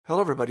Hello,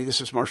 everybody. This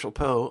is Marshall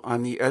Poe.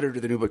 I'm the editor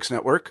of the New Books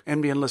Network.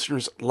 NBN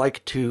listeners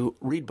like to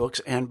read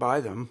books and buy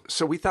them.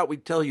 So we thought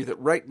we'd tell you that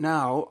right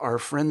now, our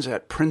friends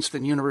at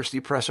Princeton University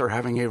Press are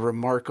having a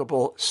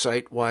remarkable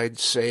site-wide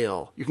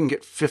sale. You can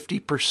get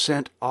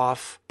 50%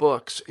 off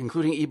books,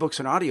 including ebooks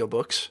and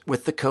audiobooks,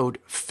 with the code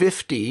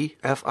 50,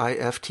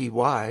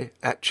 F-I-F-T-Y,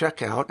 at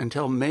checkout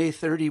until May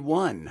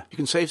 31. You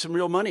can save some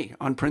real money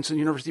on Princeton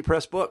University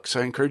Press books.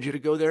 I encourage you to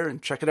go there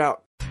and check it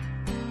out.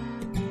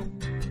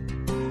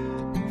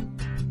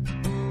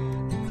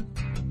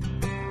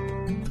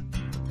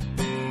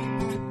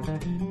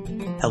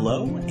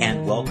 Hello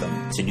and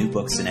welcome to New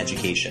Books in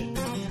Education.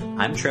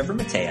 I'm Trevor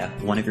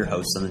Matea, one of your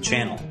hosts on the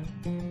channel.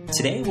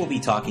 Today we'll be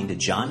talking to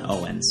John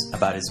Owens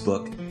about his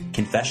book,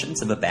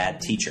 Confessions of a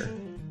Bad Teacher: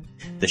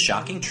 The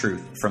Shocking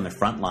Truth from the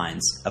Front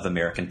Lines of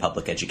American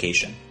Public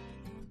Education.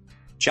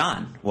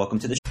 John, welcome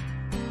to the show.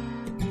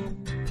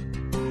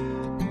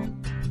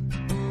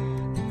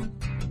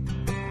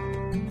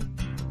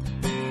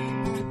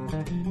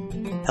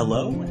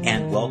 Hello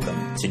and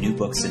welcome to New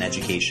Books in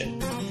Education.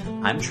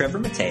 I'm Trevor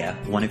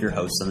Matea, one of your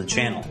hosts on the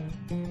channel.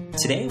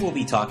 Today we'll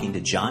be talking to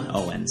John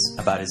Owens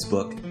about his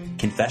book,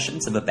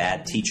 Confessions of a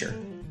Bad Teacher: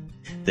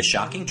 The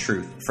Shocking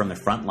Truth from the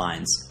Front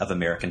Lines of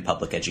American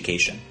Public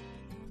Education.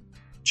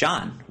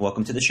 John,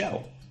 welcome to the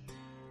show.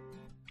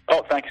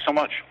 Oh, thank you so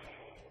much.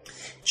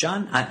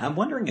 John, I'm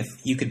wondering if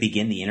you could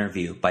begin the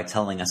interview by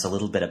telling us a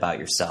little bit about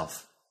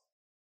yourself.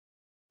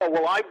 Oh,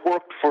 well, I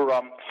worked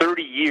for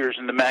 30 years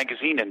in the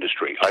magazine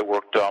industry. I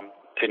worked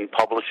in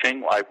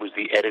publishing. I was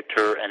the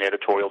editor and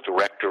editorial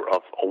director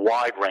of a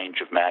wide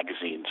range of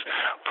magazines,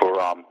 for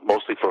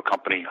mostly for a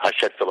company,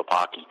 Hachette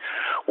Filipaki,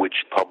 which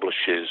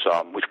published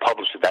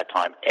at that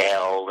time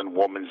Elle and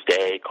Woman's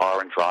Day,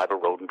 Car and Driver,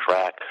 Road and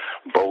Track,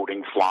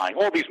 Boating, Flying,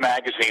 all these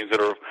magazines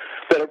that are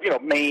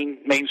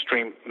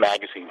mainstream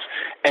magazines.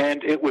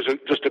 And it was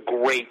just a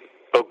great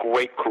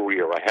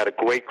career. I had a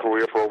great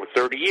career for over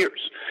 30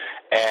 years,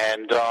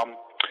 and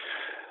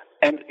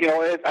you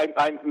know,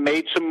 I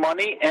made some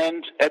money,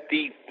 and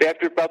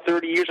after about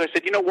 30 years, I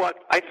said, you know what?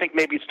 I think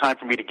maybe it's time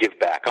for me to give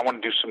back. I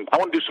want to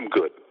do some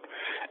good.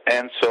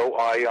 And so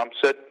I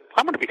said,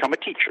 I'm going to become a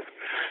teacher.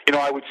 You know,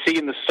 I would see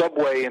in the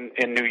subway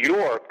in New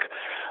York,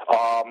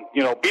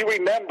 be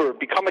remembered,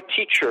 become a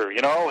teacher.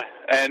 You know,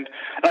 and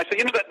I said,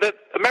 you know, that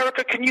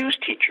America can use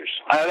teachers.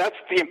 That's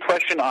the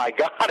impression I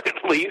got,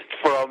 at least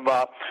from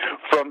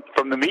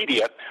the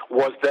media,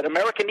 was that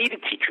America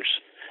needed teachers.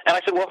 And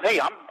I said, well, hey,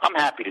 I'm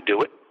happy to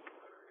do it.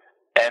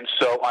 And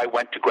so I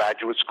went to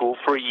graduate school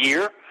for a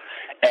year,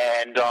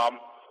 and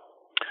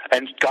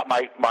got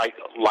my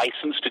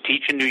license to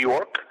teach in New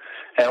York,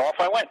 and off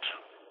I went.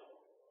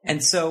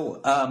 And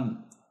so,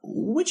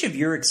 which of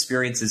your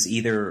experiences,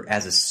 either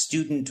as a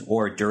student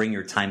or during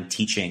your time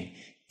teaching,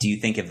 do you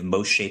think have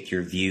most shaped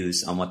your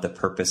views on what the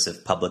purpose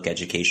of public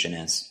education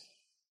is?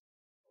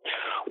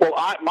 Well,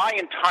 my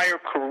entire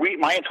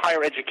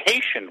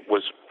education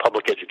was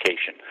public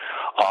education.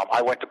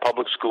 I went to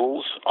public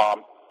schools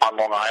on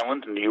Long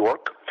Island in New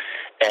York,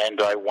 and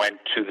I went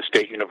to the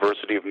State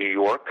University of New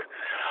York.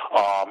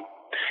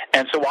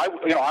 And so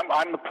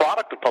I'm the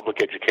product of public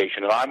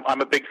education, and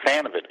I'm a big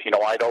fan of it. You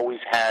know, I'd always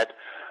had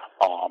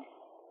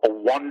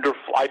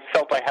I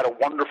felt I had a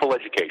wonderful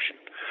education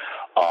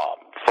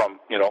from,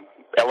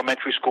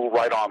 elementary school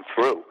right on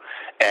through.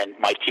 And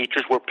my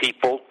teachers were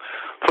people,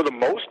 for the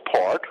most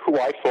part, who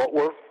I thought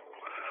were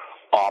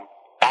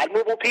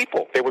admirable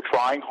people. They were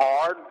trying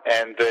hard,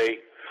 and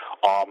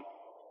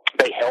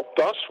they helped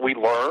us. We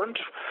learned.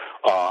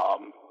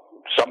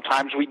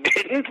 Sometimes we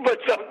didn't, but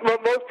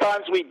most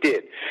times we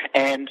did.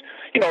 And,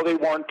 they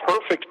weren't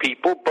perfect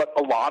people, but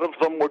a lot of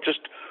them were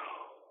just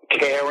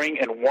caring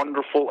and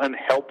wonderful and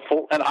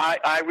helpful, and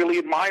I really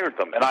admired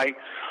them. And I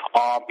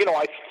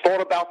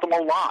thought about them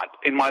a lot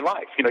in my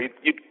life. You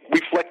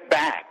reflect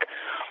back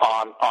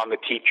on the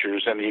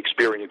teachers and the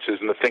experiences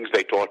and the things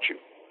they taught you.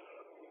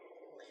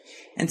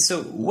 And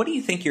so what do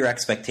you think your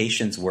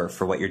expectations were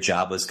for what your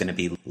job was going to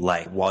be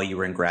like while you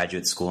were in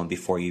graduate school and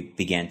before you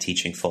began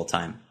teaching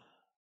full-time?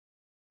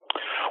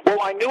 Well,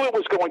 I knew it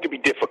was going to be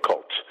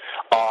difficult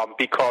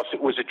because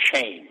it was a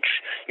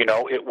change.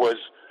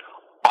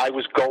 I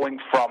was going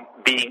from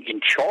being in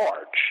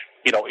charge,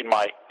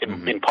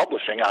 in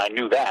publishing, and I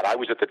knew that. I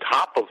was at the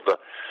top of the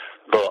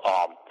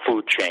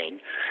food chain,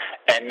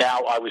 and now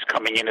I was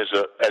coming in as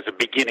a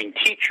beginning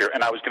teacher,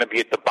 and I was going to be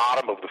at the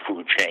bottom of the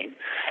food chain.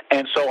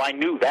 And so I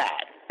knew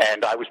that,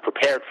 and I was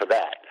prepared for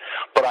that.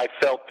 But I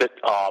felt that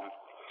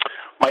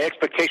my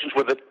expectations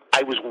were that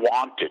I was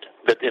wanted,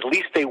 that at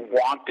least they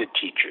wanted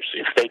teachers.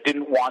 If they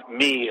didn't want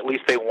me, at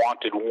least they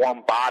wanted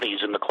warm bodies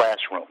in the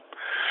classroom.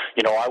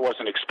 I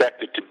wasn't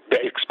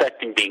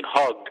expecting being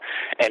hugged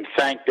and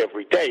thanked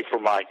every day for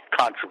my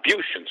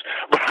contributions,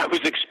 but I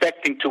was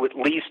expecting to at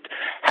least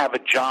have a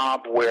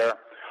job where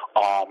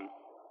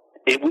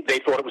they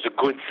thought it was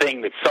a good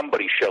thing that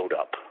somebody showed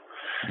up.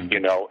 And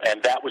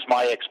that was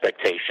my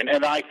expectation.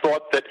 And I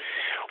thought that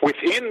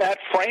within that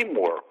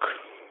framework,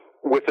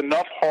 with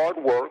enough hard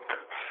work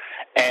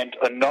and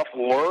enough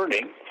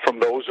learning from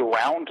those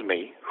around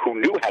me who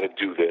knew how to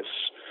do this,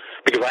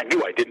 because I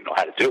knew I didn't know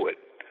how to do it.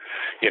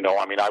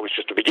 I was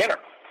just a beginner.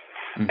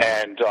 Mm-hmm.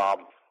 And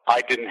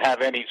I didn't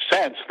have any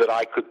sense that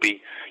I could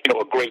be,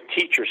 a great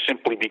teacher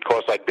simply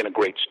because I'd been a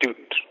great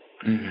student.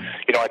 Mm-hmm.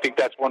 I think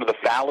that's one of the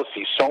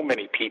fallacies so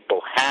many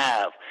people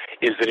have,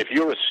 is that if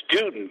you're a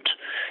student,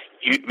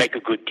 you'd make a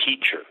good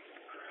teacher.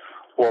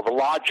 Well, the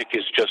logic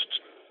is just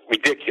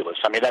ridiculous.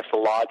 I mean, that's the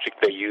logic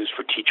they use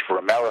for Teach for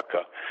America,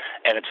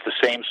 and it's the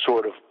same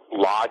sort of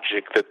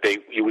logic that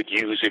you would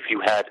use if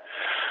you had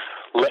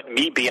let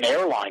me be an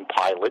airline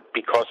pilot,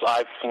 because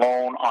I've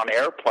flown on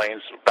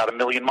airplanes about 1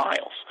 million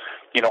miles.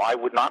 I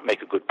would not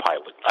make a good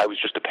pilot. I was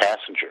just a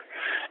passenger,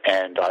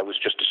 and I was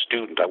just a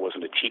student. I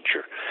wasn't a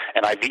teacher.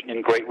 And I've eaten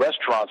in great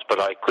restaurants, but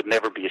I could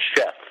never be a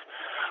chef.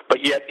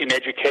 But yet in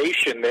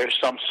education, there's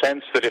some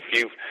sense that if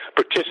you've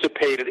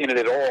participated in it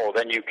at all,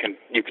 then you can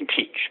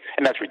teach.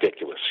 And that's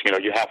ridiculous.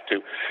 You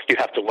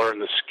have to learn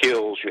the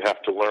skills. You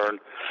have to learn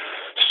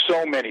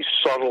so many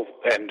subtle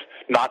and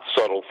not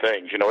subtle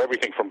things.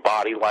 Everything from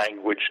body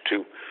language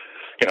to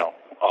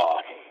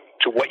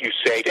what you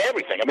say, to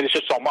everything. I mean, it's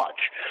just so much.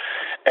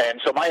 And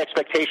so my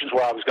expectations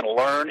were I was going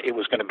to learn. It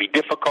was going to be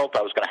difficult.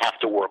 I was going to have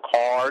to work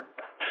hard.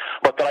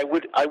 But that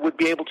I would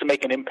be able to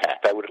make an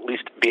impact. I would at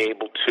least be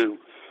able to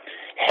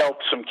help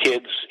some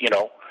kids,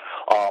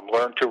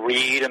 learn to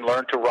read and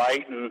learn to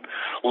write and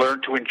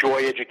learn to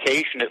enjoy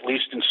education, at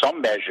least in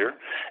some measure,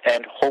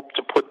 and help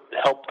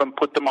them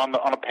put them on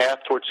a path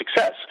towards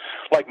success,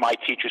 like my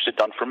teachers had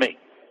done for me.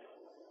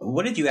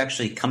 What did you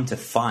actually come to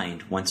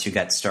find once you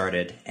got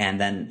started, and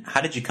then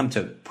how did you come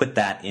to put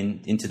that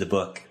into the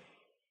book?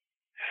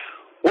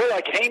 Well,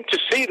 I came to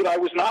see that I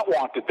was not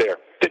wanted there,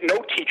 that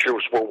no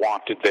teachers were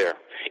wanted there.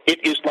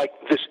 It is like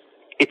this,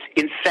 it's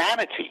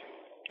insanity.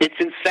 It's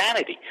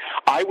insanity.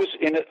 I was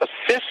in a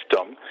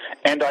system,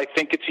 and I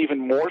think it's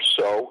even more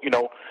so,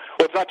 well,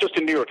 it's not just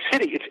in New York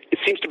City, it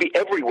seems to be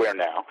everywhere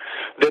now,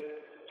 that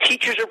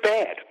teachers are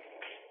bad.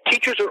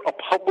 Teachers are a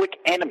public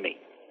enemy.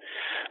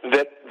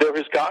 That there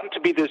has gotten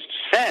to be this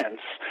sense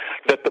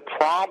that the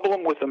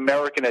problem with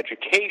American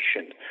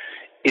education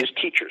is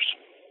teachers.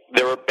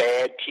 There are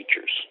bad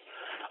teachers.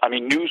 I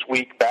mean,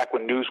 Newsweek, back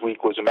when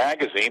Newsweek was a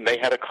magazine, they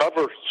had a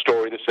cover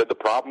story that said the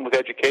problem with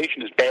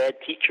education is bad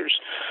teachers.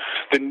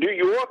 The New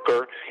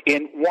Yorker,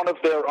 in one of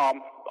their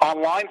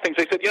online things,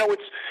 they said,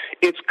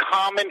 it's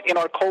common in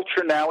our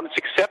culture now, and it's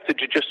accepted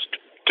to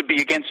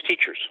be against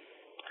teachers.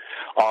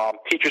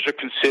 Teachers are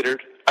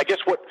considered, I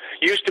guess, what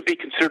used to be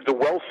considered the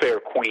welfare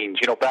queens,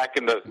 back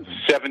in the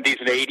 70s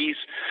and 80s,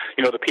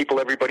 the people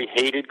everybody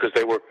hated because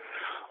they were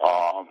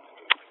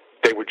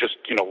just,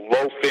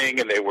 loafing,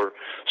 and they were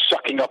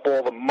sucking up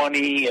all the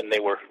money, and they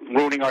were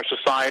ruining our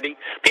society.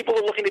 People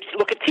are looking to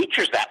look at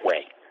teachers that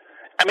way.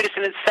 I mean, it's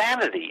an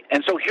insanity.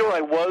 And so here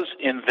I was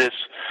in this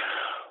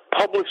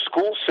public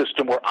school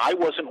system where I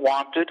wasn't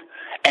wanted,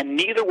 and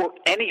neither were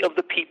any of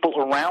the people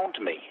around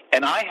me.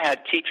 And I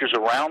had teachers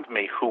around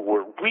me who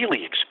were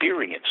really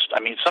experienced. I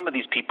mean, some of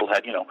these people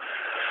had,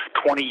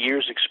 20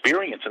 years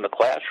experience in the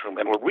classroom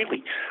and were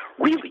really,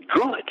 really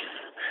good.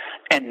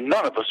 And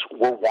none of us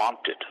were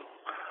wanted.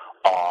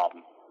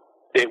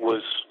 It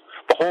was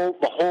the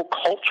whole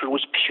culture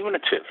was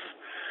punitive,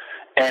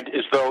 and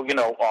as though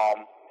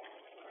I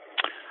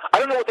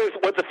don't know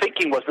what the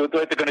thinking was that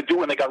they're going to do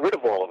when they got rid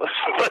of all of us,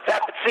 but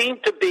that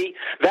seemed to be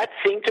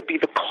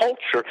the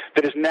culture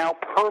that is now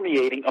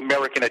permeating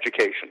American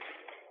education.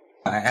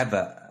 I have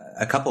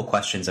a couple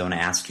questions I want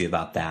to ask you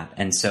about that,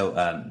 and so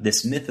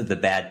this myth of the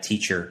bad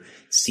teacher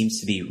seems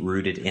to be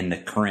rooted in the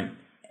current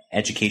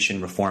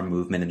education reform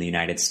movement in the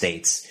United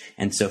States.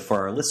 And so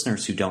for our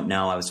listeners who don't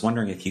know, I was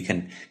wondering if you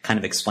can kind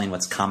of explain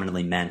what's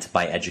commonly meant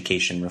by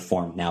education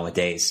reform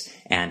nowadays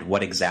and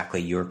what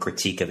exactly your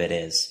critique of it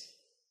is.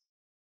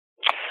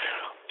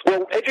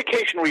 Well,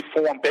 education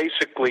reform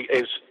basically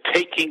is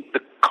taking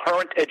the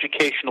current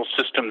educational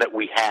system that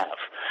we have.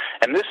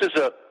 And this is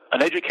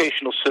an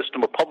educational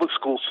system, a public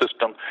school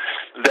system,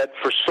 that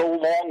for so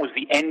long was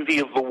the envy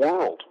of the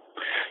world.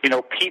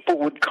 People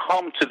would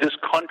come to this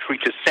country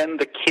to send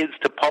the kids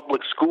to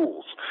public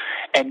schools,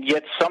 and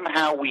yet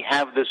somehow we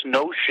have this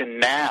notion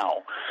now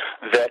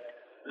that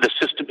the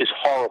system is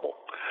horrible,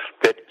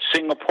 that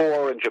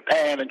Singapore and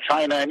Japan and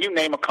China and you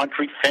name a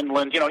country,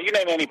 Finland, you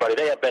name anybody,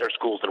 they have better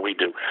schools than we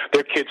do.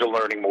 Their kids are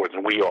learning more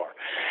than we are.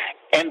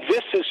 And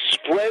this is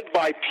spread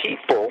by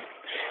people,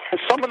 and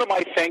some of them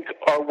I think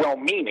are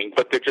well-meaning,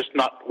 but they're just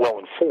not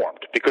well-informed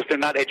because they're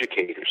not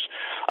educators.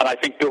 And I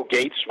think Bill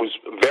Gates was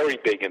very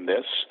big in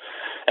this,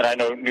 and I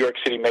know New York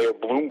City Mayor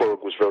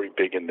Bloomberg was very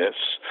big in this,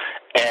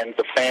 and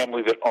the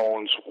family that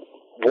owns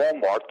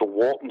Walmart, the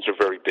Waltons, are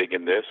very big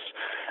in this,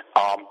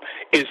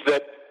 is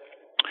that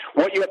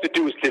what you have to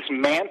do is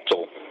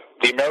dismantle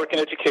the American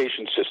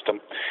education system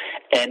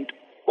and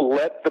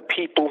let the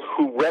people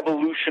who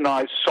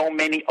revolutionize so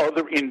many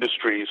other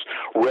industries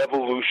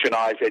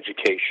revolutionize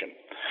education.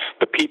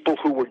 The people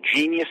who were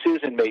geniuses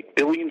and made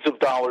billions of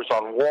dollars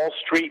on Wall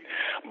Street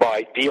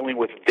by dealing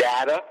with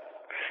data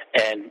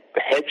and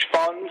hedge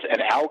funds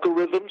and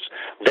algorithms,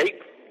 they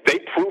they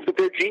prove that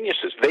they're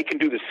geniuses. They can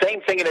do the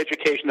same thing in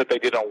education that they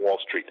did on Wall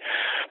Street.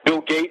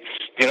 Bill Gates,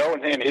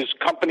 and his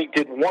company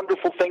did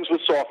wonderful things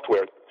with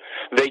software.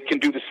 They can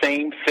do the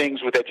same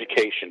things with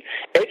education.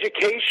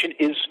 Education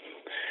is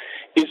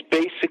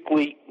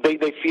basically, they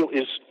feel,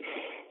 is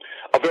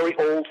a very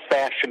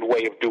old-fashioned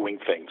way of doing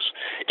things.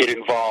 It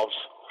involves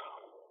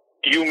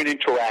human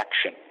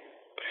interaction.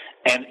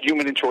 And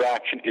human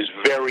interaction is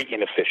very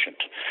inefficient.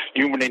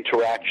 Human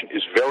interaction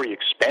is very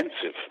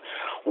expensive.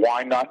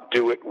 Why not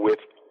do it with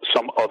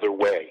some other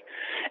way?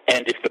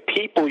 And if the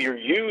people you're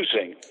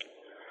using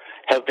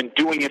have been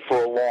doing it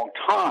for a long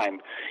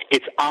time,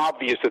 it's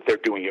obvious that they're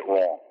doing it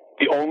wrong.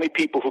 The only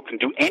people who can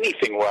do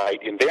anything right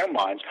in their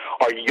minds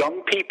are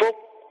young people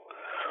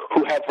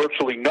who have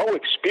virtually no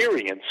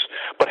experience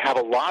but have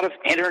a lot of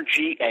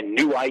energy and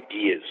new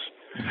ideas.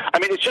 I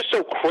mean, it's just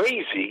so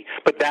crazy,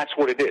 but that's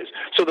what it is.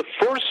 So the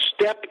first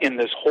step in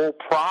this whole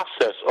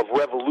process of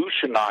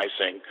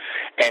revolutionizing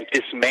and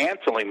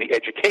dismantling the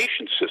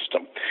education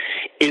system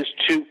is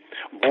to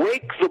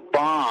break the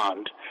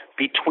bond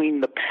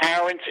between the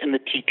parents and the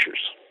teachers.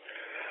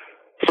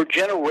 For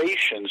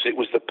generations, it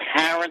was the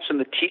parents and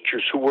the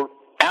teachers who were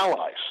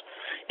allies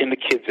in the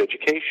kids'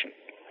 education.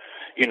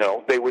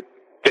 They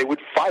would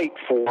fight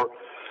for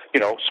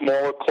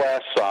smaller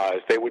class size.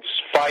 They would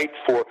fight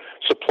for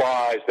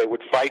supplies. They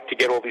would fight to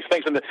get all these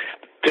things and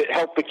to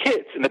help the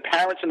kids. And the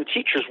parents and the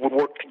teachers would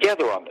work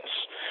together on this.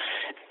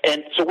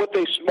 And so what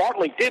they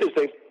smartly did is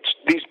they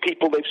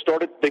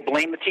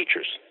blame the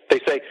teachers. They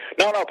say,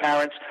 no,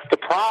 parents, the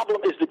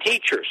problem is the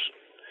teachers.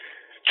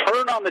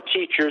 Turn on the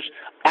teachers,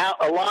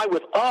 ally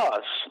with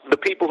us, the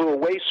people who are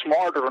way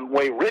smarter and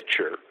way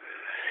richer,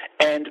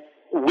 and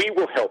we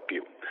will help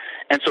you.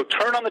 And so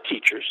turn on the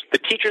teachers. The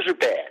teachers are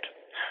bad.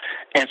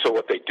 And so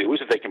what they do is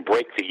if they can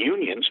break the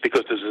unions,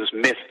 because there's this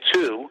myth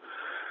too,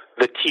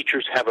 the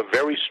teachers have a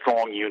very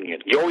strong union.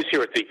 You always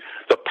hear it,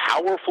 the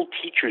powerful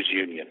teachers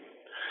union.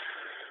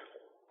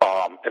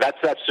 And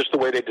that's just the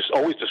way they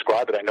always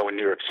describe it, I know, in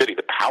New York City,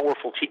 the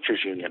powerful teachers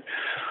union.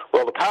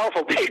 Well, the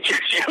powerful teachers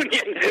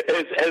union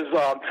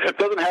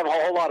doesn't have a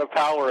whole lot of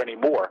power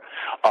anymore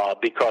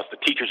because the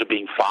teachers are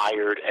being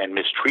fired and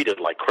mistreated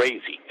like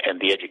crazy, and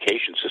the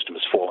education system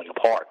is falling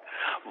apart.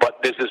 But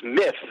there's this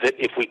myth that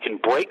if we can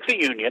break the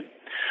union,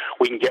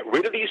 we can get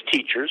rid of these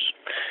teachers,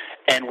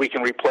 and we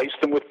can replace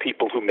them with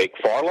people who make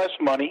far less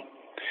money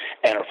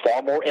and are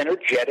far more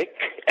energetic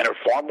and are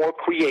far more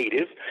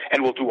creative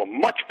and will do a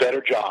much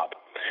better job.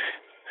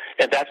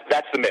 And that's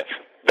the myth.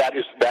 That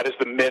is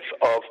the myth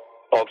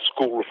of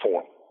school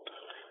reform.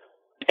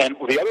 And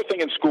the other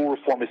thing in school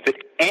reform is that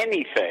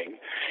anything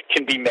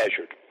can be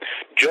measured.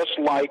 Just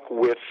like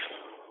with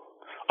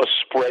a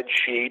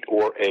spreadsheet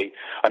or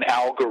an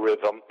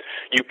algorithm,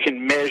 you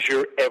can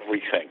measure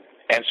everything.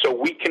 And so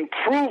we can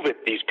prove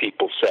it, these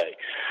people say.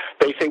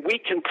 They say we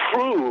can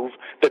prove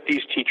that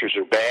these teachers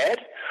are bad,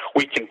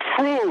 we can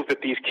prove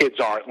that these kids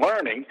aren't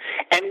learning,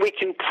 and we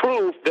can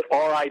prove that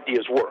our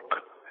ideas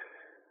work.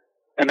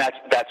 And that's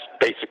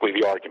basically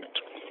the argument.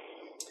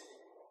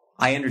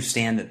 I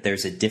understand that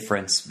there's a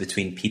difference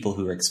between people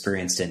who are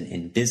experienced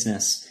in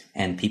business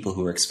and people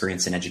who are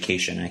experienced in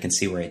education. And I can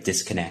see where a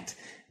disconnect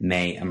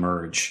may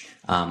emerge.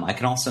 I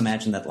can also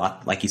imagine that,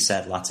 like you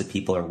said, lots of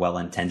people are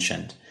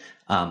well-intentioned.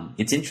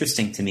 It's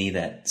interesting to me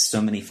that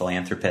so many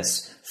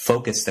philanthropists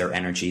focus their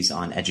energies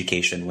on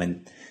education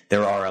when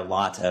there are a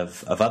lot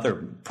of other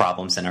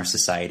problems in our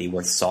society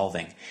worth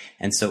solving.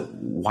 And so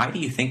why do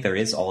you think there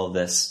is all of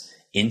this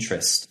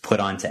interest put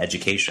onto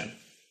education?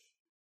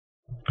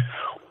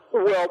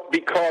 Well,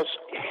 because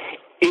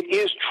it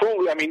is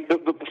truly, I mean, the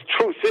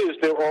truth is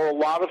there are a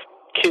lot of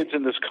kids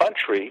in this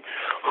country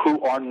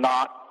who are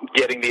not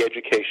getting the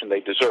education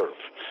they deserve.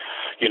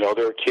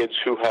 There are kids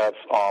who have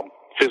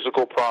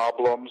physical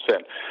problems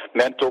and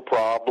mental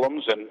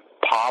problems and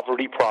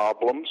poverty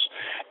problems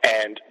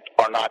and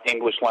are not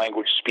English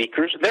language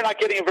speakers. They're not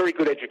getting a very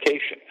good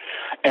education.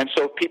 And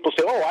so people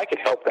say, I could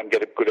help them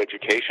get a good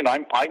education. I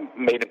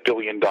made $1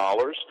 billion.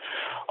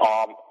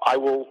 I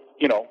will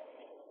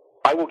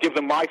give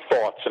them my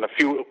thoughts and a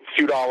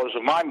few dollars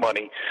of my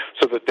money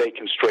so that they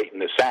can straighten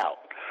this out.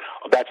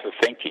 That's the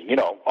thinking,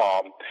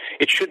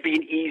 It should be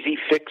an easy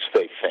fix,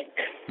 they think.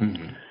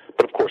 Mm-hmm.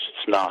 But of course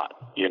it's not,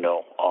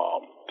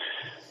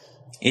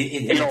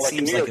 It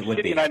seems like it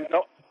would be.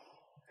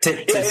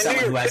 To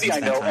someone who hasn't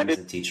spent time as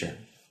a teacher.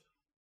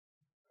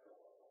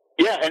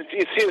 Yeah, and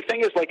you see, the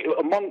thing is, like,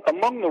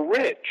 among the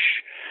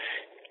rich,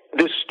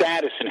 there's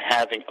status in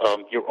having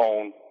your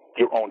own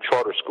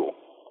charter school.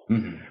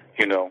 Mm-hmm.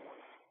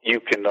 You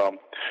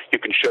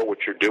can show what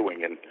you're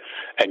doing,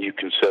 and you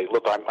can say,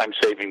 look, I'm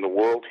saving the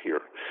world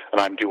here, and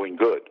I'm doing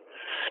good.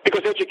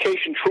 Because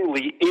education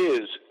truly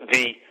is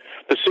the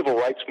civil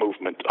rights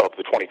movement of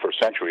the 21st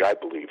century, I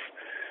believe.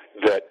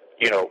 That,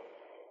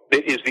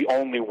 it is the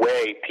only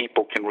way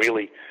people can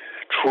really,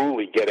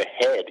 truly get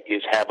ahead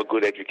is have a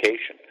good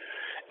education.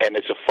 And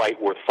it's a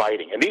fight worth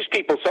fighting. And these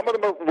people, some of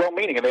them are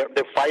well-meaning, and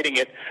they're fighting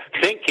it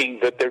thinking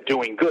that they're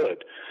doing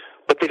good.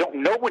 But they don't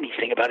know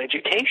anything about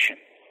education.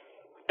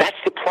 That's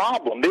the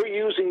problem. They're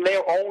using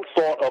their own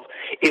thought of,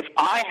 if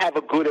I have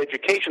a good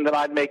education, then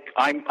I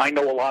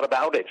know a lot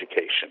about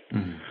education.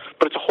 Mm-hmm.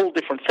 But it's a whole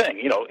different thing.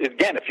 You know,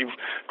 again, if you've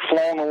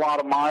flown a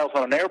lot of miles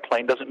on an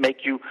airplane, doesn't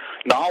make you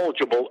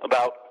knowledgeable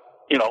about,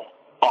 you know,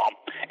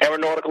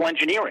 aeronautical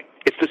engineering.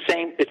 It's the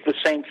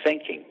same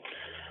thinking.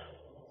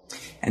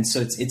 And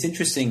so it's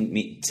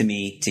interesting to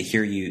me to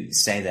hear you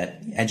say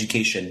that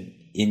education,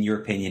 in your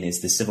opinion,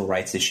 is the civil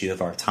rights issue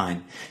of our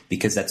time,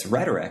 because that's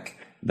rhetoric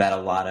that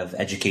a lot of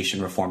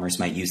education reformers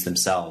might use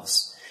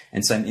themselves.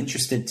 And so I'm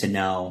interested to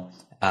know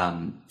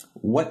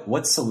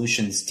what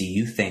solutions do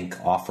you think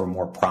offer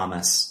more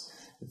promise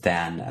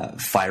than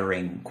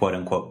firing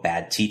quote-unquote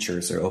bad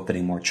teachers or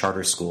opening more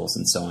charter schools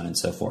and so on and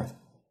so forth?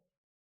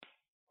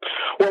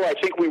 Well, I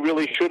think we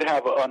really should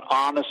have an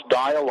honest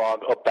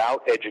dialogue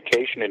about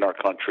education in our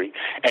country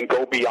and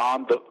go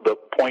beyond the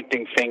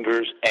pointing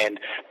fingers and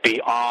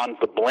beyond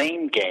the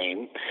blame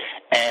game.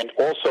 And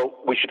also,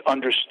 we should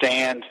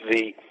understand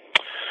the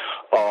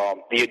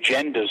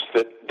agendas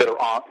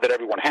that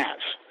everyone has.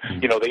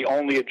 You know, the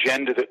only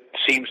agenda that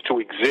seems to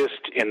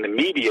exist in the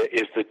media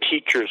is the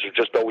teachers are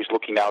just always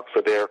looking out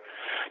for their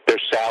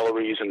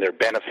salaries and their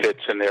benefits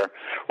and their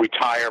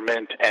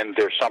retirement and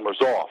their summers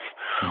off.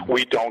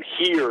 We don't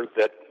hear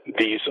that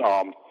these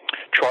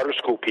charter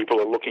school people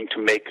are looking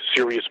to make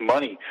serious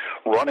money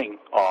running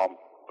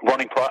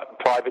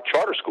private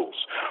charter schools,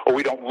 or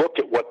we don't look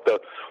at what the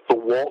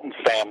Walton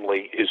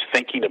family is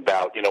thinking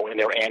about, you know, in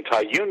their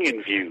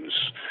anti-union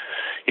views.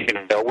 You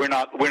know, we're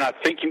not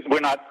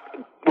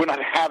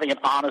having an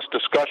honest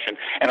discussion,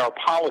 and our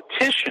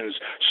politicians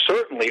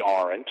certainly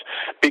aren't,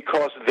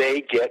 because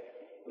they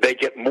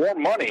get more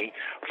money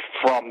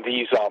from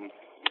these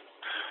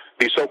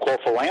so-called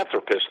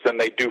philanthropists than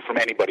they do from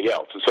anybody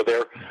else, and so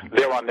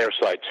they're on their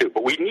side too.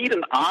 But we need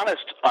an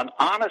honest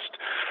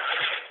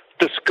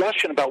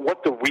discussion about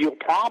what the real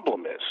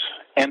problem is,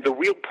 and the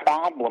real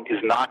problem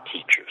is not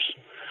teachers.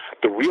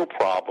 The real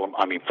problem,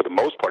 I mean, for the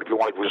most part, if you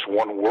wanted just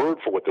one word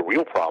for what the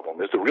real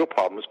problem is, the real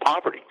problem is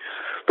poverty.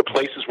 The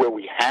places where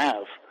we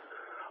have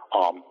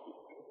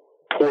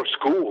poor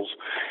schools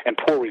and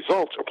poor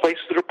results are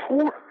places that are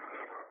poor.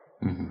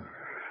 Mm-hmm.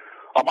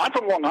 I'm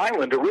from Long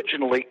Island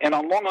originally, and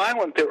on Long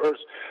Island there is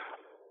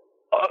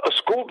a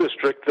school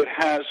district that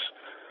has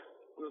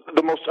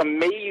the most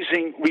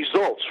amazing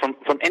results from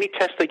any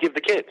test they give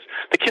the kids.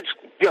 The kids,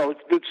 you know,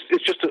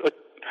 it's just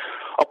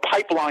a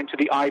pipeline to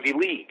the Ivy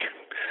League.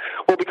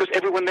 Well, because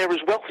everyone there is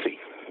wealthy.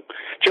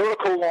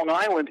 Jericho, Long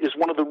Island is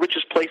one of the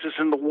richest places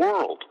in the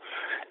world,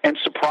 and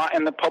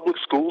the public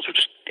schools are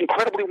just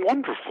incredibly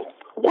wonderful.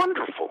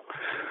 Wonderful.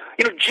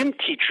 You know, gym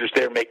teachers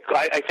there make,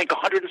 I think,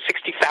 $160,000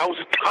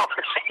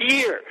 a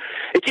year.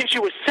 It gives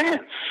you a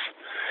sense.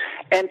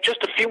 And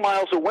just a few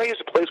miles away is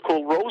a place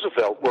called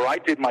Roosevelt, where I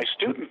did my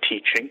student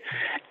teaching,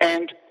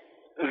 and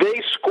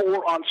they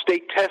score on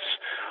state tests,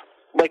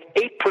 like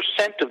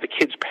 8% of the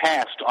kids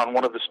passed on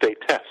one of the state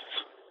tests.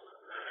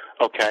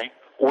 Okay,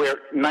 where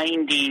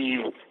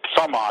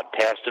 90-some-odd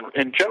passed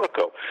in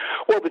Jericho.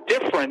 Well, the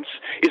difference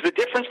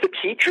the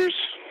teachers?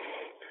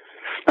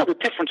 Now, the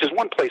difference is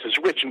one place is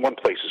rich and one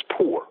place is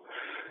poor.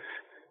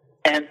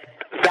 And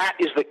that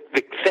is the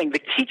thing.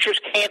 The teachers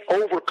can't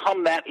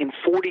overcome that in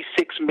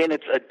 46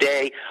 minutes a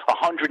day,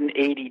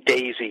 180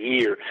 days a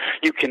year.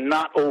 You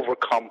cannot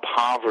overcome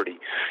poverty.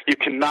 You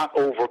cannot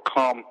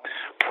overcome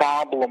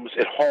problems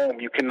at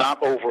home. You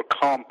cannot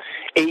overcome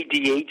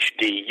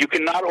ADHD. You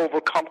cannot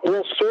overcome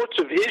all sorts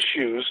of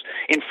issues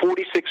in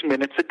 46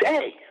 minutes a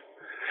day.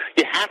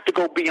 You have to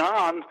go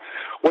beyond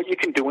what you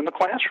can do in the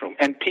classroom.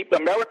 And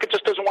America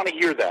just doesn't want to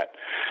hear that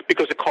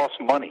because it costs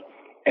money.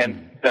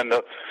 And then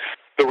the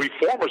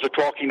reformers are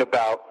talking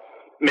about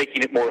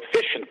making it more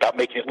efficient, about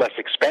making it less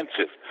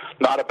expensive,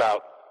 not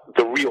about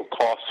the real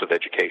costs of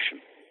education.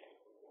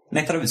 And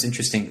I thought it was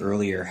interesting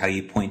earlier how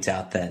you point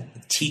out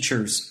that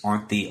teachers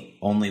aren't the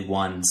only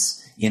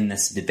ones in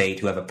this debate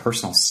who have a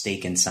personal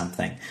stake in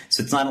something.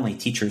 So it's not only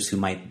teachers who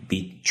might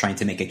be trying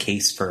to make a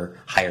case for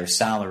higher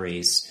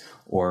salaries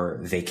or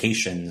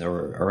vacations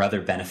or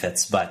other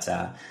benefits, but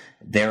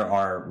there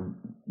are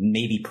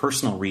maybe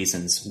personal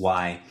reasons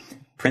why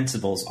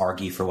principals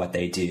argue for what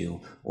they do,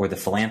 or the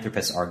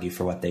philanthropists argue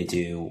for what they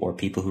do, or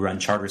people who run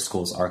charter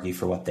schools argue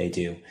for what they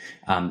do.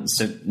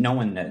 So no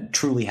one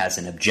truly has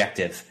an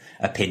objective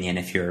opinion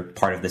if you're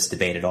part of this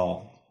debate at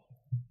all.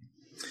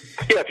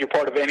 Yeah, if you're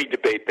part of any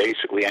debate,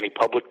 basically any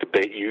public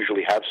debate, you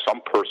usually have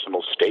some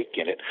personal stake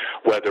in it,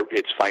 whether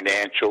it's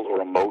financial or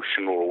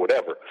emotional or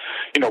whatever.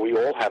 You know, we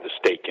all have a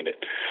stake in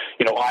it.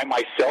 You know, I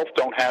myself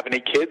don't have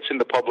any kids in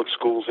the public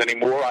schools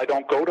anymore. I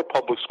don't go to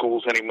public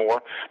schools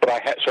anymore, but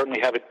I certainly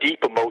have a deep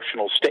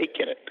emotional stake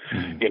in it.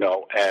 Mm-hmm. You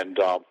know, and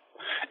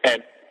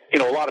you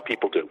know, a lot of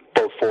people do,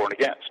 both for and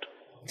against.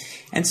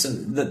 And so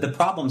the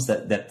problems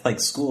that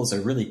plague schools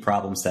are really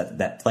problems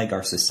that plague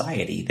our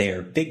society. They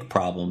are big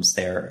problems.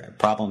 They're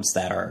problems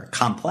that are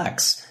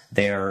complex.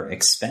 They're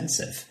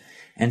expensive.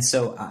 And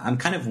so I'm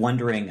kind of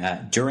wondering,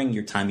 during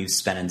your time you've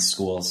spent in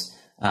schools,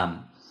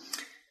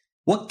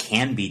 What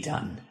can be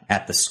done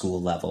at the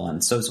school level?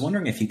 And so I was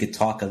wondering if you could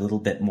talk a little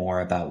bit more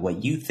about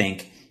what you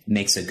think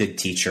makes a good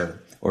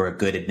teacher or a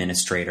good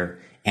administrator,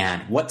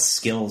 and what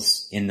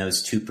skills in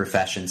those two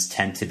professions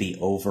tend to be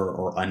over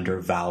or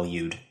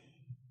undervalued.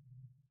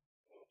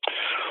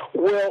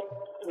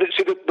 Well,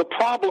 the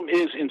problem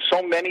is in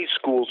so many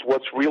schools,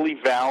 what's really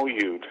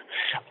valued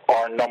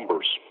are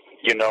numbers,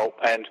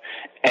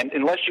 and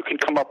unless you can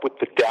come up with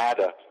the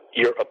data,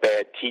 you're a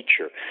bad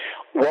teacher.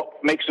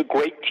 What makes a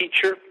great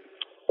teacher?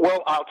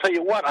 Well, I'll tell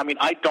you what. I mean,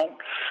 I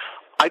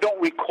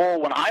don't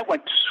recall when I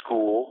went to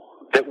school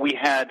that we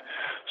had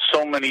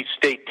so many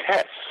state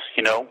tests.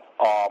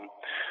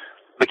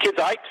 The kids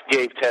I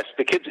gave tests,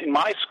 the kids in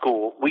my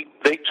school,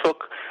 they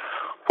took,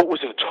 what was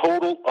it, a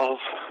total of,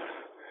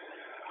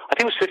 I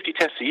think it was 50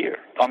 tests a year.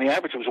 On the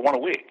average, it was one a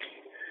week.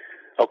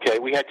 Okay,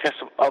 we had tests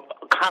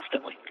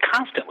constantly.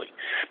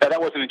 Now that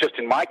wasn't just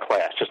in my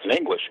class, just in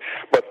English,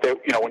 but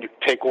when you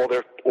take all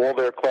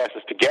their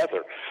classes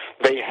together,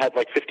 they had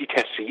like 50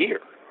 tests a year.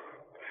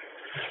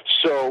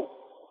 So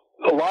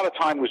a lot of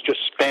time was just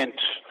spent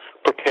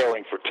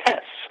preparing for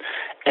tests.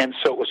 And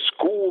so a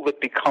school that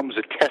becomes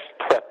a test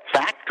prep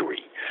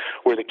factory,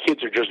 where the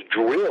kids are just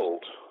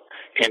drilled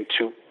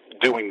into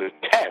doing the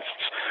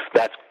tests,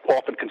 that's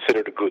often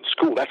considered a good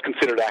school. That's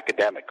considered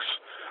academics.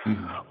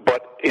 Mm-hmm.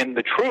 But in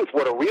the truth,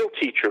 what a real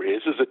teacher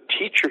is a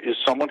teacher is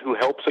someone who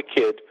helps a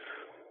kid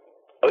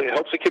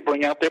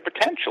bring out their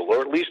potential,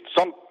 or at least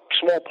some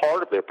small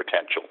part of their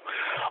potential.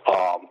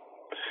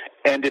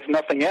 And if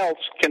nothing else,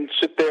 can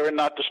sit there and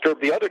not disturb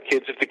the other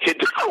kids if the kid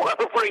doesn't want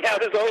to bring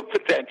out his own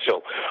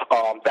potential.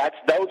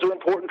 Those are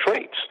important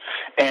traits.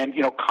 And,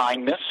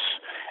 kindness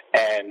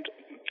and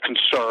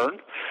concern,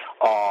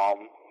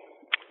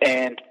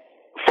 and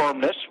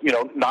firmness,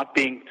 not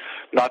being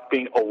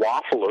a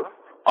waffler,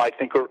 I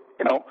think are,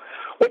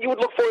 what you would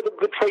look for, the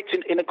good traits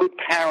in a good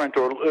parent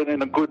or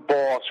in a good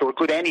boss or a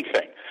good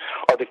anything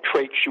are the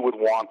traits you would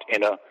want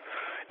in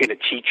a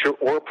teacher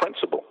or a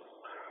principal.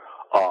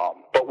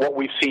 But what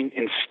we've seen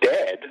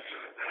instead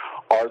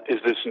is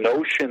this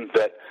notion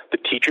that the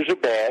teachers are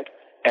bad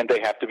and they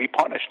have to be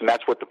punished, and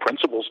that's what the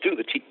principals do.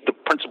 The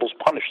principals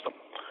punish them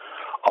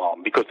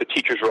because the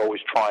teachers are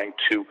always trying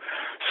to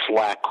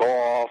slack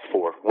off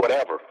or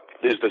whatever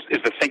is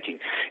the thinking.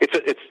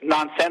 It's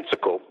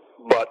nonsensical,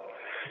 but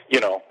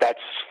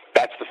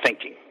that's the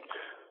thinking.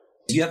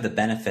 You have the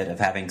benefit of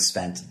having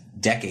spent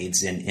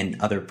decades in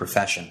other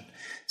profession.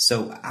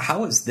 So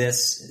how is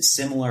this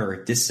similar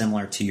or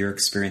dissimilar to your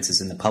experiences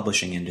in the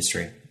publishing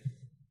industry?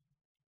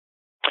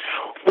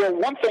 Well,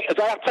 one thing is,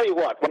 I'll tell you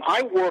what, when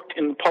I worked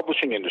in the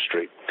publishing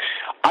industry,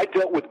 I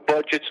dealt with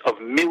budgets of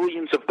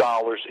millions of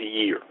dollars a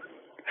year.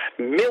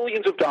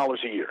 Millions of dollars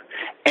a year.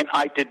 And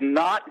I did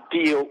not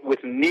deal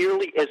with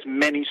nearly as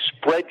many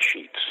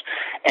spreadsheets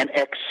and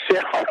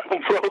Excel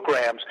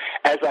programs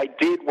as I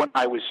did when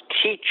I was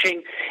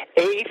teaching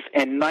 8th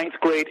and 9th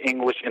grade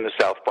English in the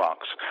South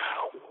Bronx.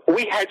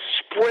 We had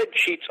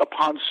spreadsheets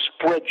upon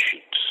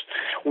spreadsheets.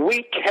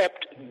 We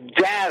kept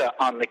data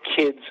on the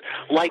kids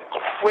like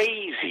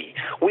crazy.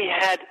 We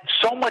had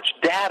so much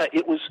data,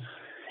 it was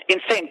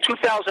insane.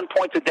 2,000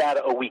 points of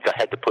data a week I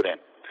had to put in.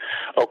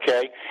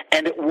 Okay?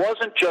 And it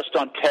wasn't just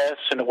on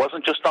tests, and it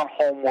wasn't just on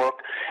homework,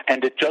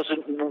 and it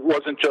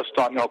wasn't just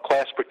on,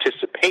 class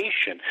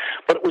participation,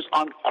 but it was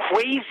on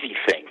crazy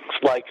things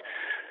like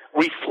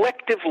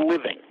reflective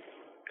living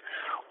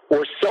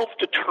or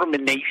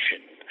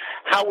self-determination.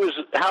 How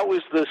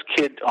is this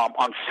kid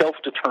on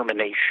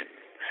self-determination?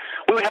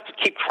 We would have to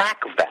keep track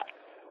of that.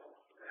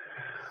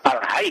 I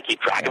don't know how you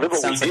keep track of it, but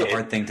we did. Sounds like a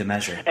hard thing to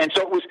measure. And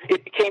so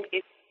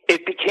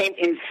it became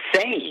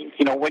insane.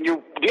 When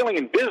you're dealing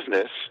in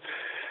business,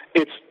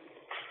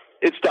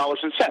 it's dollars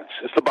and cents.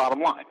 It's the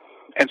bottom line.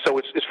 And so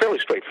it's fairly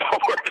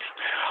straightforward.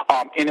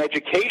 In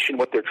education,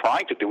 what they're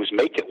trying to do is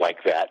make it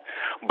like that.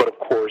 But of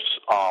course,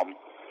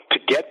 to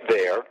get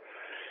there,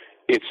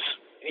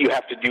 you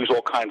have to use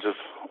all kinds of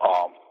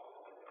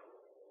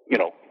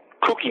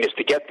kookiness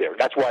to get there.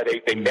 That's why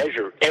they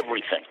measure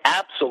everything,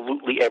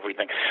 absolutely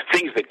everything.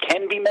 Things that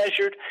can be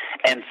measured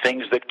and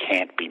things that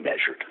can't be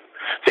measured.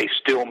 They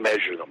still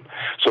measure them.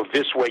 So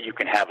this way you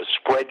can have a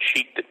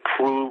spreadsheet that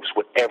proves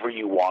whatever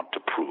you want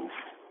to prove.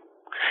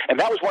 And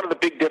that was one of the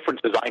big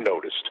differences I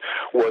noticed,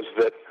 was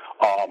that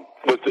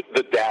was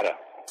the data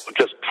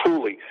just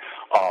truly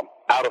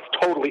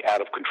totally out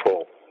of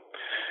control.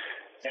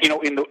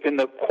 In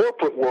the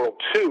corporate world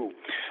too,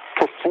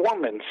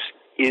 performance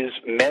is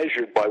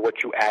measured by what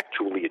you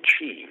actually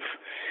achieve.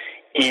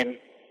 In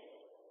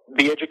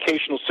the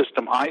educational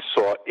system I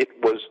saw, it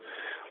was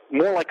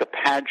more like a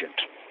pageant.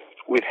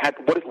 We had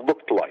what it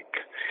looked like.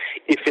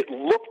 If it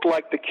looked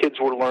like the kids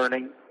were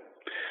learning,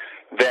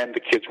 then the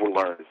kids were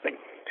learning.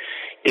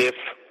 If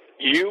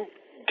you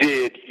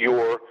did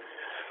your,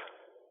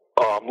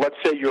 let's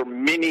say your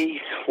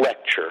mini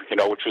lecture,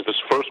 which was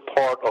this first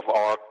part of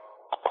our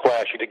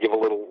class, you did give a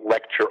little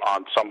lecture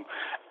on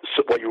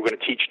what you were going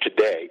to teach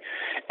today,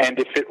 and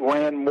if it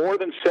ran more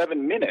than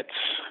 7 minutes,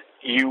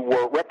 you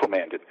were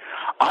reprimanded.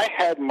 I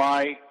had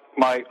my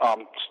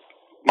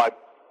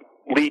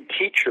lead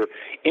teacher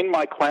in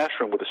my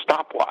classroom with a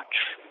stopwatch,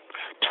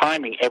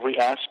 timing every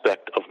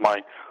aspect of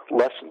my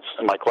lessons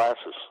and my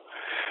classes,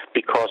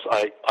 because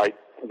I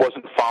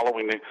wasn't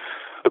following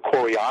the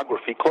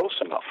choreography close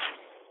enough.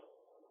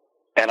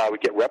 And I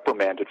would get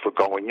reprimanded for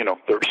going,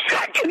 30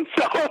 seconds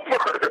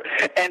over.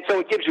 And so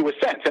it gives you a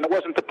sense. And it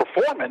wasn't the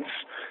performance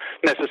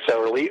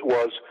necessarily, it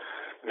was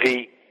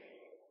the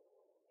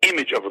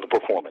image of the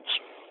performance,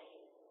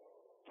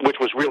 which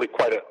was really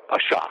quite a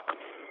shock.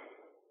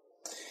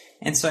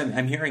 And so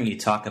I'm hearing you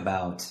talk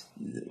about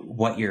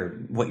what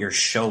you're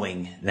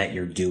showing that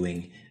you're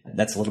doing.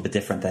 That's a little bit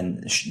different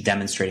than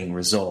demonstrating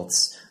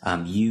results.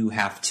 You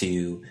have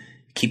to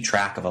keep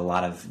track of a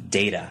lot of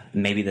data.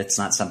 Maybe that's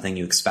not something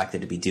you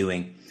expected to be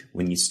doing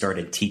when you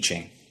started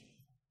teaching.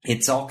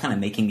 It's all kind of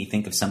making me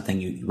think of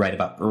something you write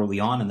about early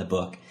on in the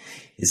book,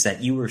 is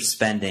that you were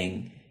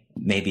spending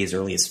maybe as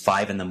early as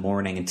 5 in the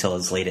morning until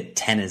as late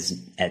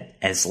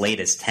as late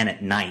as 10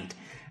 at night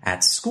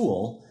at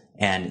school,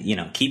 and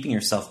keeping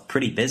yourself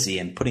pretty busy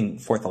and putting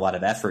forth a lot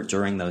of effort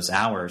during those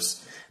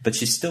hours. But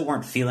you still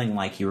weren't feeling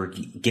like you were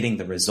getting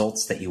the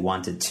results that you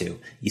wanted to.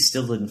 You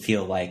still didn't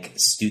feel like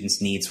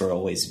students' needs were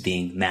always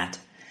being met.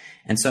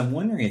 And so I'm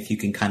wondering if you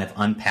can kind of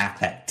unpack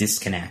that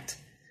disconnect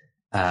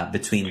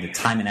between the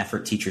time and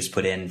effort teachers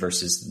put in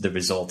versus the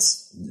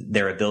results,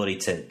 their ability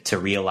to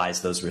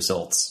realize those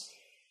results.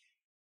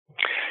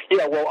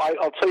 Yeah, well,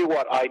 I'll tell you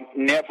what, I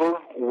never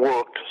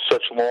worked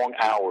such long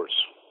hours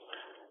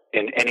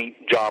in any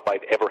job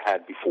I'd ever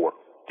had before.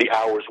 The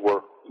hours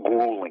were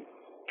grueling.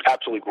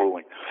 Absolutely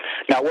grueling.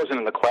 Now, I wasn't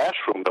in the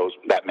classroom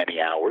that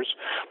many hours,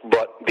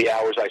 but the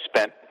hours I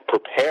spent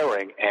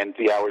preparing and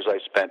the hours I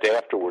spent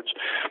afterwards.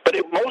 But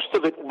most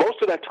of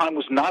that time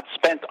was not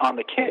spent on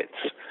the kids.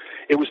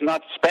 It was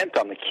not spent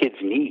on the kids'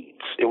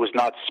 needs. It was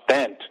not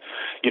spent,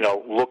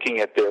 looking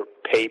at their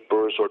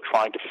papers or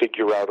trying to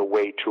figure out a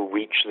way to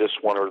reach this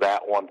one or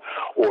that one.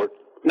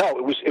 No,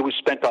 it was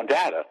spent on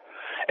data,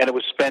 and it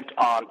was spent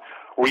on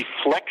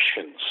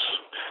reflections.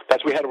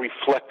 We had to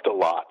reflect a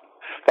lot.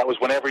 That was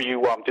whenever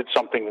you did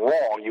something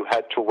wrong, you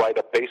had to write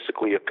up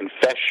basically a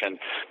confession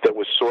that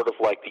was sort of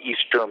like the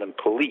East German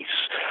police.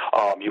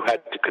 You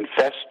had to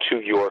confess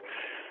to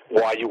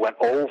why you went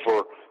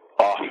over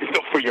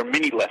for your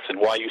mini lesson,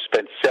 why you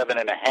spent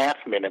 7.5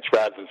 minutes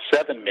rather than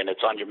 7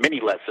 minutes on your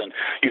mini lesson.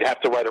 You'd have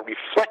to write a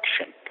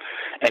reflection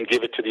and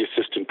give it to the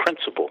assistant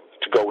principal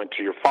to go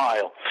into your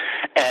file.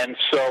 And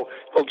so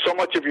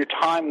much of your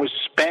time was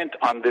spent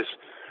on this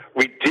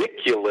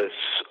ridiculous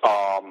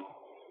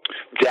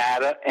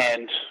data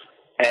and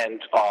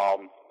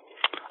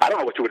I don't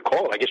know what you would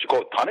call it. I guess you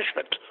call it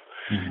punishment.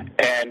 Mm-hmm.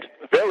 And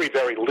very,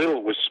 very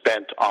little was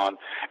spent on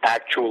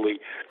actually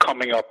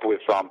coming up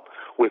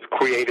with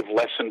creative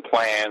lesson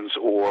plans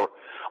or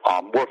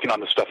working on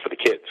the stuff for the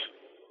kids.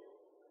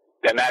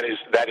 And that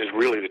is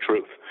really the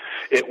truth.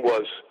 It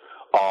was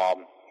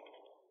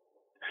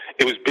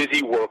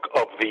busy work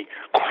of the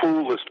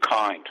cruelest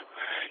kind.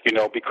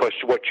 Because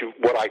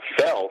what I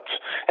felt,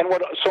 and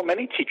what so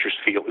many teachers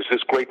feel, is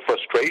this great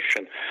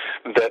frustration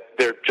that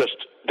they're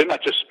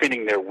not just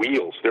spinning their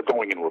wheels, they're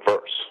going in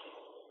reverse.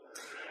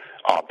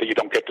 That you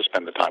don't get to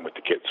spend the time with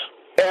the kids.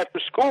 After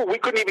school, we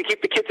couldn't even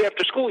keep the kids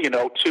after school,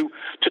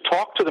 to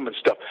talk to them and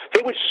stuff.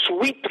 They would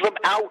sweep them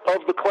out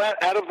of the class,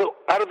 out of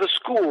the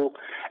school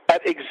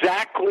at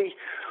exactly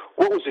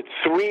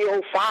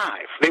 3:05.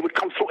 They would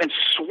come through and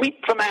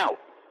sweep them out.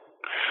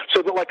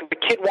 So that, if the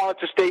kid wanted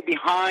to stay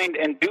behind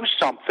and do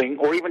something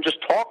or even just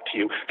talk to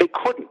you, they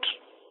couldn't.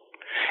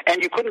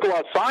 And you couldn't go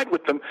outside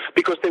with them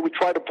because they would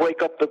try to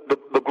break up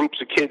the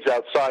groups of kids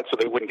outside so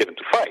they wouldn't get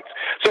into fights.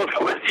 So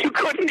you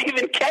couldn't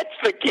even catch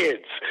the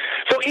kids.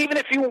 So even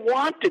if you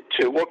wanted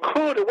to or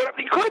could or whatever,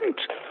 you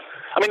couldn't.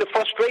 The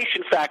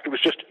frustration factor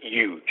was just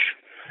huge.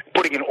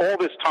 Putting in all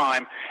this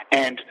time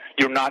and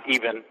you're not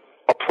even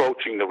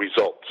approaching the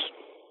results.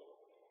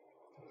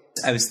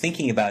 I was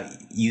thinking about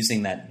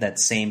using that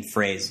same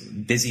phrase,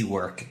 busy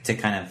work, to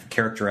kind of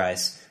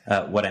characterize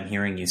what I'm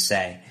hearing you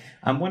say.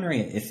 I'm wondering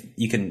if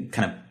you can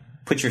kind of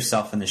put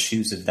yourself in the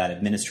shoes of that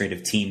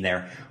administrative team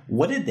there.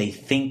 What did they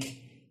think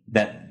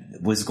that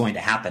was going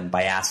to happen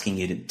by asking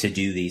you to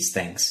do these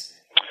things?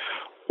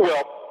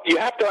 Well, you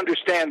have to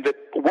understand that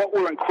what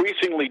we're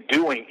increasingly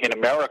doing in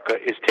America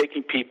is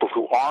taking people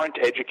who aren't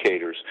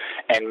educators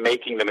and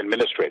making them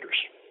administrators.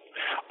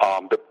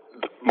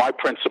 My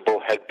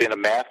principal had been a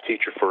math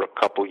teacher for a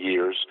couple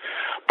years,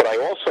 but I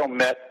also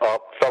met a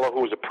fellow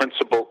who was a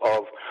principal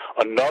of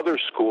another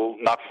school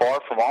not far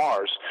from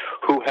ours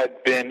who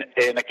had been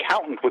an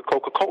accountant with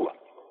Coca-Cola.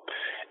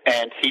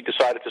 And he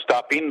decided to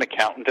stop being an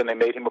accountant, and they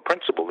made him a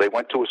principal. They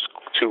went to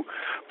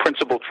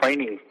principal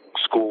training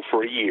school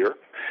for a year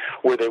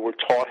where they were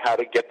taught how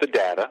to get the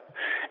data,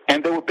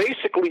 and they were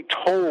basically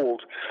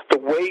told the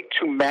way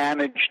to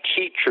manage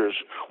teachers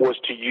was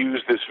to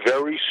use this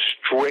very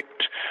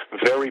strict,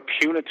 very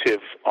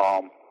punitive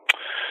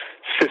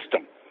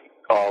system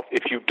of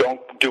if you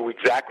don't do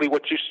exactly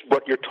what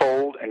you're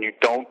told and you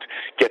don't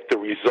get the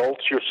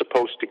results you're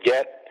supposed to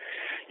get,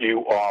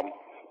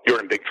 you're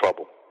in big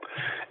trouble.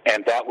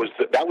 And that was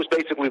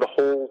basically the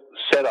whole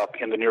setup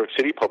in the New York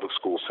City public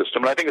school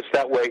system. And I think it's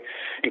that way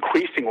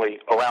increasingly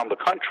around the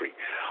country.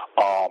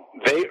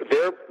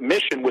 Their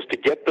mission was to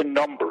get the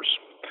numbers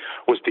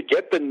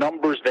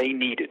they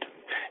needed.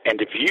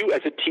 And if you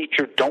as a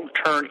teacher don't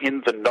turn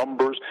in the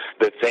numbers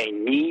that they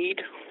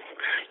need,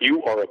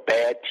 you are a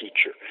bad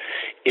teacher.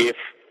 If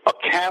a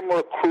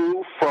camera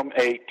crew from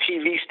a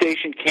TV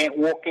station can't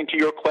walk into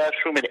your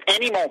classroom at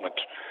any moment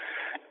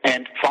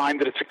and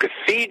find that it's a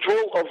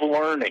cathedral of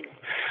learning.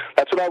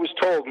 That's what I was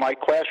told my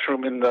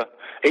classroom in the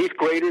 8th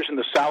graders in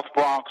the South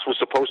Bronx was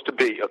supposed to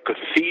be, a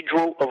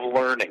cathedral of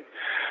learning.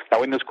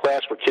 Now, in this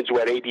class were kids who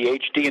had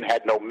ADHD and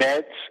had no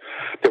meds.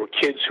 There were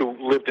kids who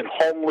lived in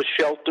homeless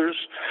shelters.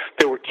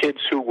 There were kids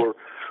who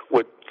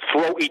would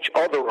throw each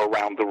other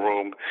around the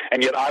room,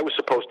 and yet I was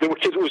there were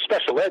kids who were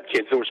special ed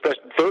kids. A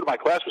third of my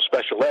class was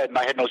special ed, and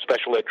I had no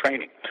special ed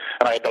training,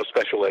 and I had no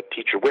special ed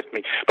teacher with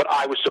me. But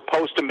I was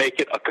supposed to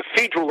make it a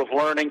cathedral of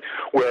learning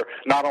where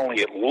not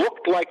only it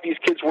looked like these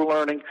kids were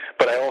learning,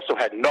 but I also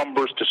had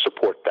numbers to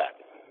support that.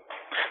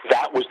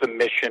 That was the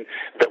mission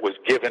that was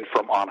given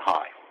from on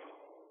high.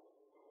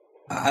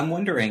 I'm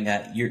wondering,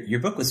 your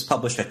book was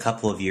published a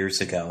couple of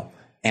years ago.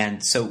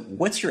 And so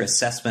what's your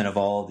assessment of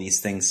all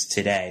these things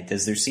today?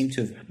 Does there seem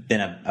to have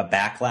been a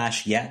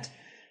backlash yet?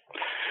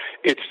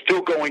 It's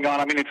still going on.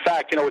 I mean, in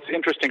fact, it's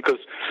interesting because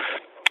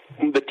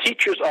the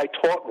teachers I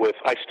taught with,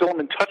 I still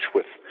am in touch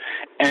with.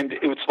 And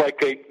it was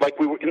like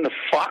we were in the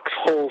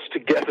foxholes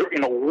together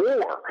in a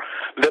war,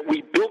 that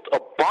we built a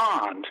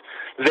bond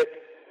that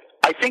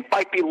I think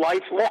might be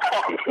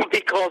lifelong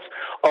because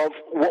of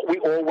what we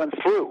all went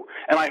through.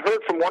 And I heard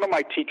from one of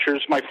my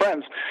teachers, my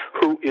friends,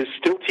 who is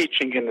still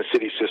teaching in the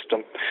city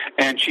system,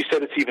 and she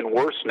said it's even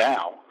worse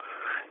now.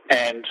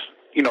 And,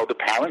 the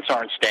parents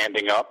aren't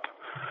standing up.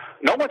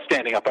 No one's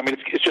standing up. I mean,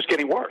 it's just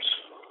getting worse.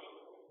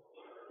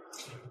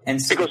 And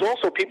so, because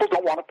also people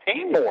don't want to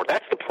pay more.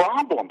 That's the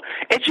problem.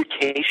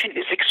 Education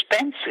is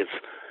expensive.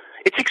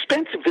 It's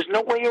expensive. There's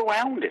no way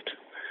around it.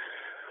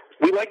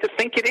 We like to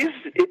think it is.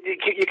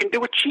 You can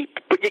do it cheap,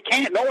 but you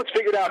can't. No one's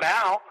figured out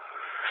how.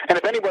 And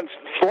if anyone's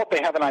thought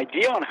they have an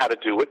idea on how to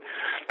do it,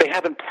 they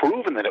haven't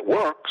proven that it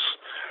works.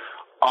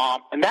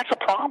 And that's a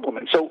problem.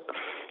 And so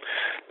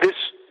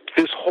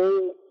this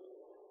whole,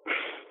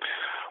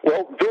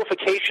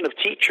 vilification of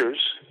teachers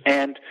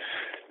and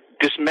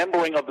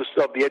dismembering of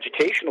the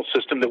educational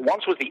system that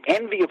once was the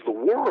envy of the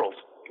world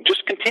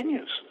just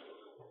continues.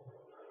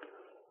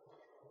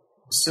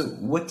 So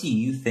what do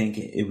you think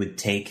it would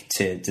take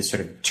to sort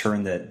of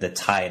turn the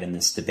tide in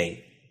this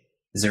debate?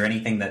 Is there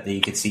anything that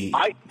you could see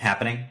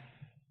happening?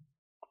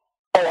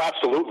 Oh,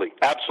 absolutely.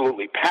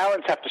 Absolutely.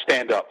 Parents have to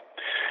stand up.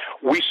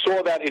 We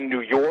saw that in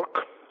New York.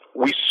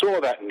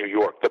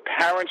 The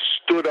parents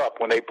stood up.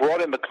 When they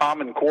brought in the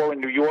Common Core in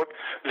New York,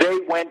 they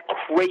went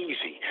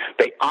crazy.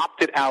 They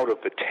opted out of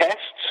the tests,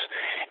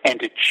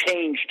 and it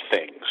changed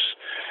things.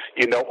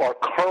 Our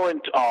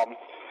current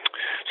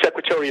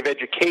Secretary of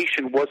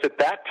Education was at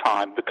that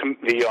time the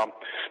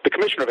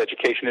Commissioner of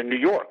Education in New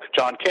York,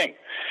 John King,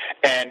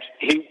 and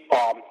he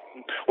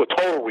was a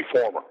total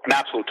reformer, an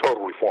absolute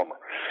total reformer,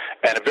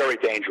 and a very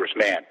dangerous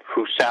man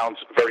who sounds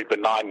very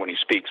benign when he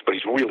speaks, but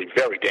he's really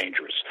very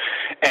dangerous.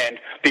 And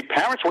the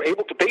parents were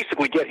able to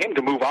basically get him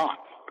to move on.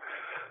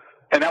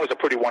 And that was a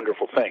pretty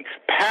wonderful thing.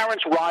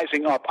 Parents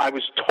rising up, I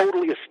was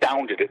totally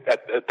astounded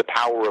at the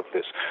power of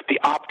this. The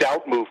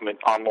opt-out movement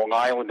on Long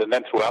Island and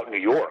then throughout New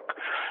York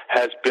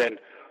has been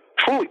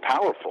truly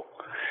powerful.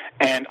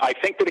 And I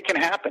think that it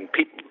can happen.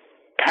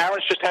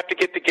 Parents just have to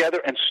get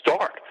together and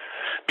start,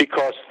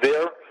 because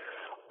their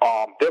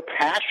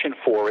passion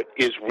for it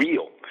is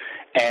real,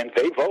 and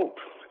they vote.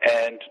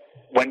 And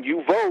when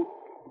you vote,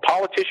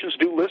 politicians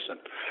do listen.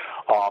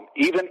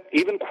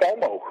 Even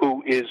Cuomo,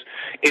 who is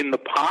in the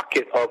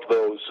pocket of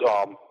those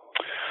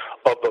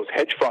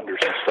hedge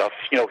funders and stuff,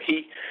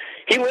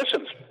 he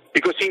listens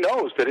because he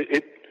knows that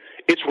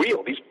it's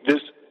real.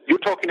 You're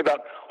talking about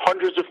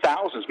hundreds of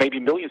thousands, maybe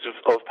millions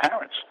of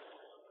parents.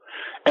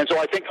 And so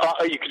I think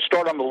you can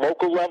start on the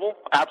local level,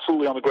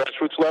 absolutely on the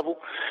grassroots level,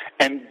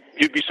 and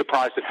you'd be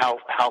surprised at how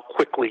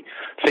quickly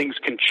things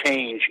can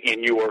change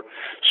in your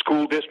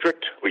school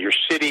district or your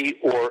city,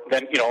 or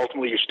then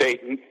ultimately your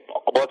state, and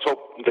let's hope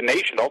the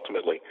nation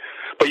ultimately.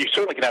 But you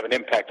certainly can have an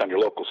impact on your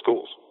local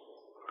schools.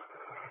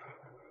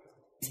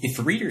 If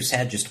readers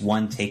had just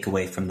one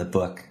takeaway from the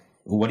book,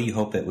 what do you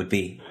hope it would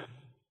be?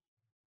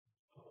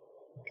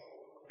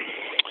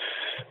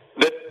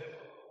 That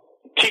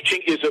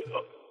teaching is a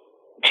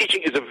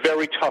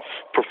very tough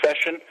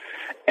profession,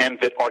 and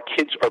that our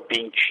kids are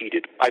being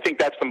cheated. I think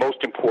that's the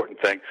most important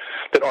thing,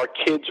 that our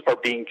kids are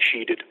being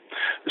cheated,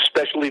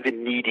 especially the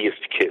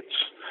neediest kids,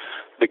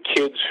 the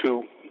kids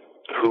who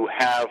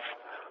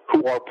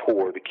are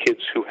poor, the kids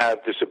who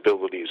have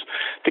disabilities,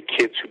 the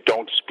kids who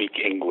don't speak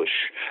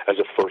English as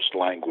a first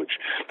language,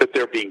 that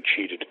they're being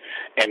cheated.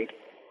 And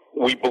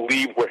we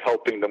believe we're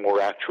helping them.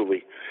 We're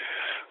actually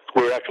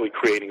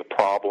creating a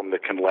problem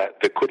that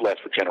could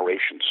last for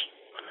generations.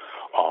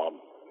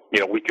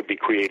 we could be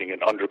creating an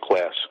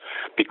underclass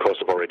because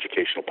of our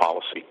educational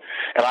policy.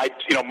 And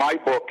my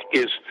book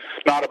is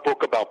not a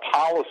book about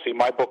policy.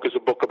 My book is a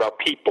book about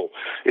people.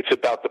 It's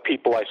about the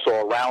people I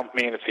saw around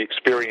me, and it's the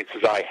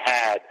experiences I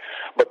had.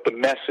 But the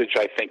message,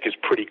 I think, is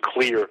pretty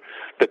clear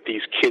that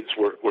these kids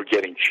were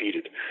getting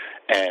cheated.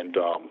 And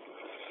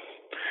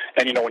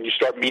when you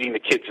start meeting the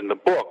kids in the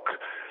book,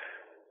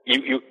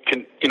 you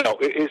can,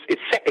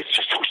 it's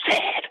just so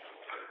sad.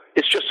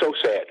 It's just so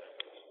sad.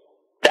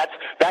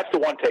 That's the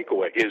one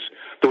takeaway, is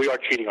that we are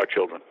cheating our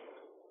children.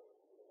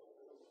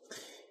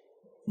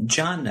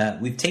 John,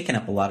 we've taken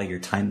up a lot of your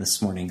time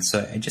this morning,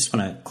 so I just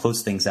want to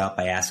close things out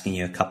by asking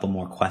you a couple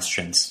more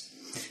questions.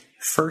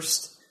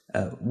 First,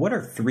 what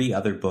are 3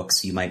 other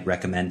books you might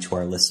recommend to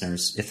our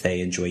listeners if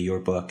they enjoy your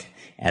book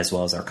as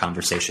well as our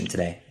conversation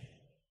today?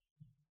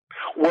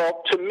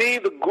 Well, to me,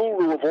 the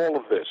guru of all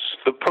of this,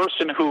 the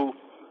person who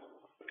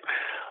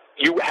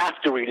you have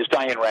to read, is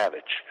Diane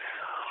Ravitch.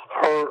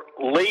 Her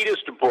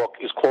latest book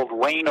is called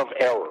Reign of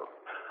Error,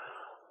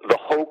 The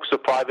Hoax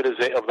of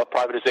the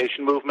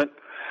Privatization Movement.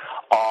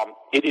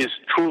 It is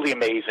truly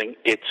amazing.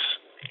 It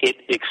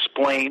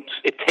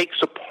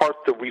takes apart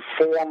the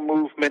reform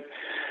movement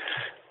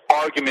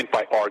argument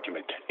by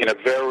argument in a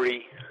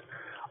very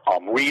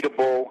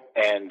readable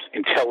and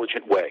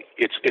intelligent way.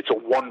 It's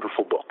a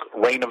wonderful book,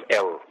 Reign of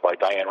Error by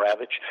Diane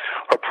Ravitch.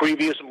 Her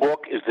previous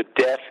book is The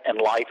Death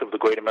and Life of the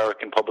Great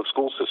American Public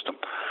School System,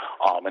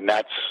 and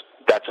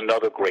that's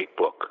another great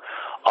book.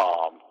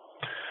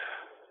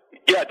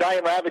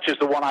 Diane Ravitch is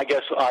the one, I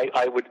guess,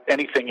 I would,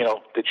 anything,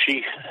 that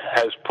she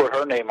has put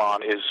her name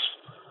on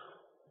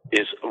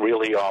is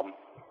really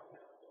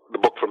the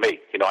book for me.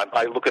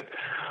 I look at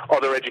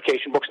other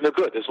education books, and they're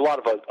good. There's a lot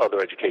of other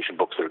education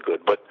books that are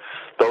good, but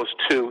those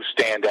 2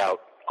 stand out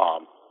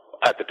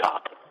at the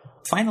top.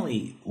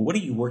 Finally, what are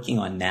you working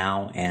on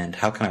now, and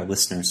how can our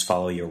listeners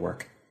follow your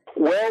work?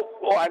 Well,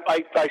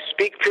 I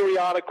speak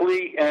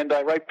periodically, and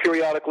I write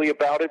periodically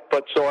about it.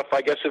 But so if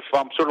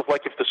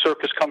the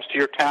circus comes to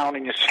your town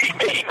and you see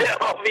me, then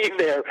I'll be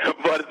there.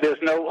 But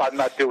I'm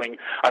not doing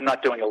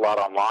a lot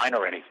online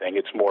or anything.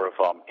 It's more of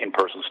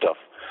in-person stuff.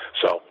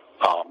 So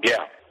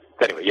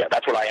Anyway,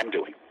 that's what I am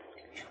doing.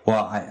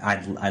 Well,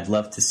 I'd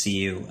love to see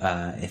you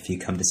if you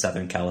come to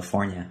Southern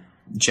California.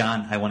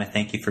 John, I want to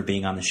thank you for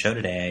being on the show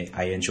today.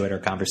 I enjoyed our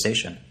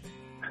conversation.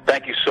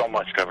 Thank you so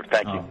much, Trevor.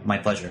 Thank you. My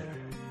pleasure.